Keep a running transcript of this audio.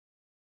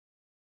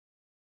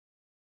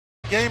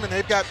game, and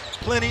they've got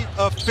plenty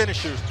of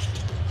finishers.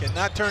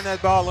 Cannot turn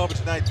that ball over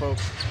tonight,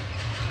 folks.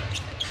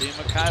 Svi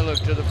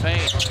Mykhailiuk to the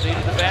paint, feet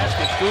to the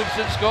basket, scoops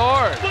and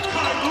scores.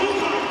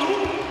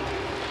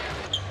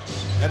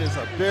 That is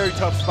a very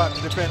tough spot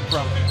to defend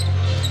from.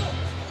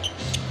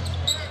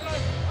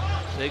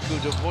 Sekou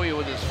Doumbouya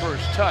with his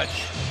first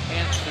touch.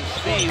 Hands to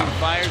Svi, who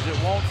fires, it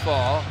won't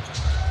fall.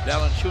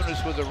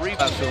 Valanciunas with a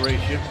rebound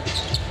restoration.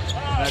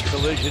 That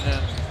collision in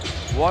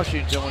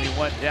Washington when he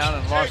went down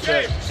and lost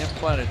that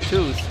implanted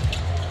tooth.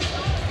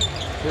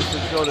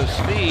 Pistons go to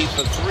Svi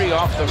for three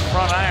off the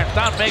front iron.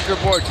 Thonmaker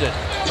boards it.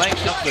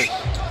 Length Memphis.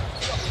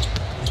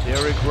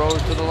 Derrick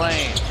Rose to the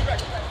lane.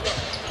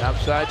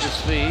 Outside to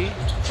Svi.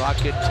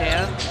 Clock at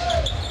 10.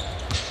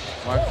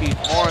 Marquise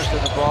Morris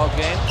in the ball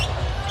game.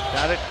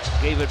 Got it.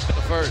 Gave it to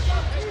the first.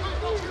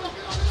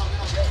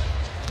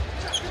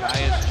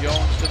 Tyus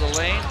Jones to the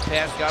lane.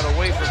 Pass got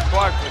away from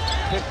Clark, but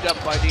picked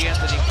up by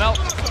DeAnthony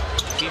Melton.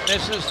 He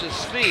misses to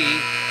Svi,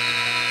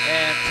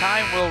 and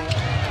time will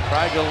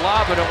try to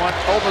lob it and went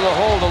over the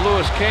hole to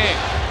Louis King.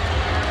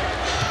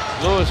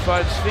 Lewis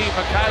finds Svi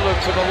Mykhailiuk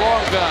for the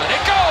long gun.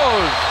 It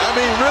goes! I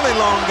mean, really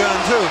long gun,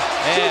 too.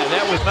 And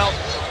that was Melton.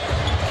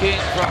 King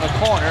from the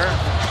corner.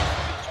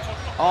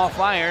 Off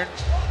iron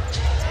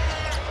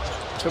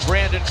to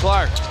Brandon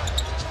Clark.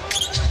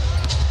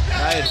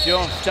 Tyus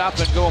Jones stop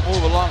and go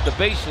move along the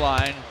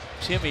baseline.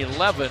 Tim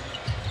 11.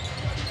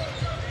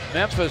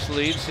 Memphis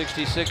leads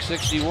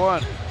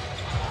 66-61.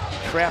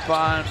 Trap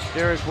on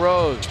Derrick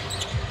Rose.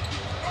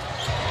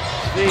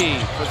 Svi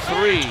for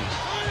three.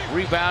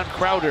 Rebound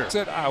Crowder.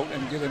 Sit out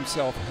and get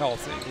himself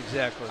healthy.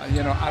 Exactly.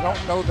 You know, I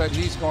don't know that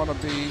he's going to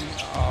be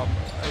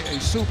a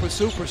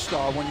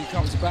superstar when he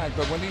comes back,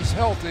 but when he's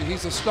healthy,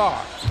 he's a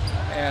star.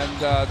 And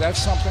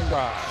that's something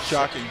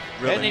shocking,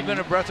 really. Hadn't he been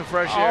a breath of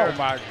fresh air? Oh,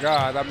 my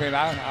God. I mean,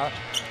 I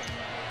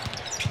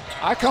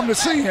come to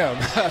see him.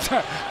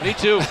 Me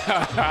too.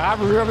 I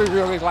really,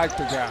 really like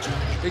the guy.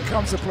 He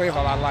comes to play,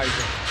 but I like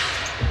him.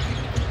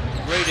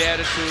 Great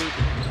attitude.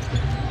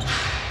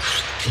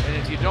 And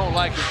if you don't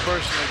like him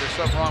personally, there's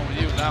something wrong with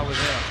you, not with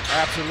him.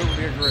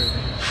 Absolutely agree.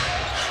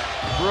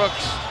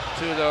 Brooks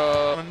to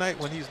the... On a night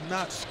when he's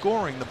not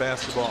scoring the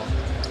basketball.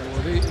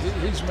 Well,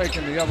 he's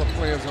making the other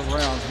players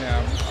around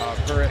him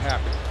very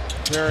happy.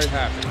 Very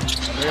happy.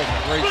 There's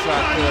a great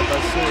shot there by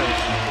Svi.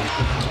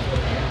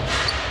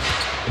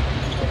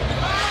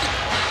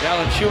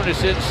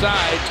 Valanciunas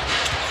inside.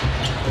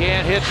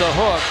 Can't hit the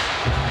hook.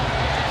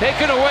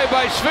 Taken away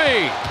by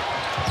Svi.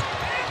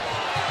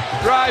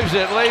 Drives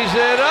it, lays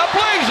it up,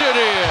 lays it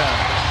in.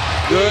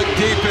 Good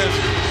defense.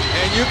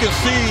 And you can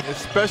see,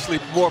 especially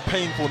more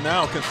painful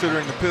now,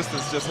 considering the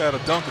Pistons just had a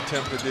dunk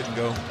attempt that didn't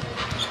go.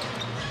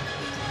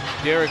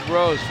 Derrick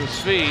Rose for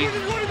Svi.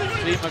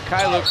 Svi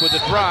Mykhailiuk with the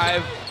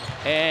drive,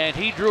 and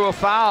he drew a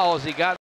foul as he got